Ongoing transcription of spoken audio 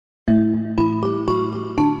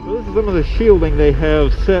some of the shielding they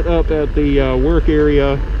have set up at the work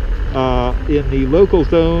area in the local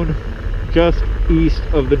zone just east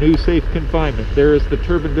of the new Safe Confinement. There is the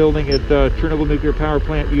turbine building at Chernobyl Nuclear Power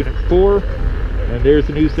Plant Unit 4, and there's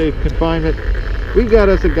the new Safe Confinement. We've got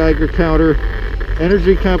us a Geiger counter,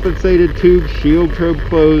 energy compensated tube, shield probe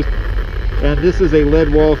closed, and this is a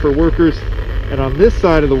lead wall for workers. And on this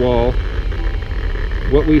side of the wall,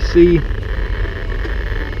 what we see,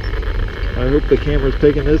 I hope the camera's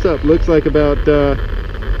picking this up, looks like about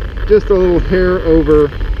just a little hair over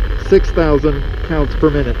 6,000 counts per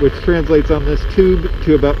minute, which translates on this tube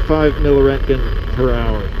to about 5 millirentgen per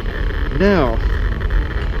hour. Now,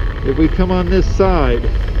 if we come on this side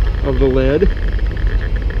of the lead,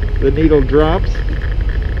 the needle drops,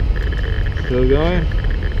 still going,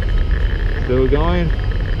 still going.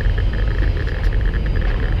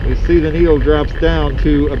 We see the needle drops down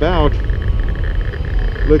to about,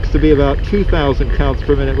 looks to be about 2,000 counts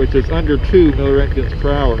per minute, which is under 2 milliroentgens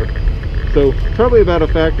per hour. So probably about a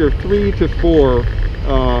factor of 3 to 4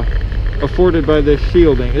 afforded by this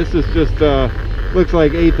shielding. This is just, looks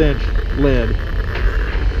like 1/8 inch lead.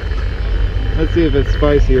 Let's see if it's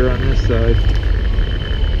spicier on this side.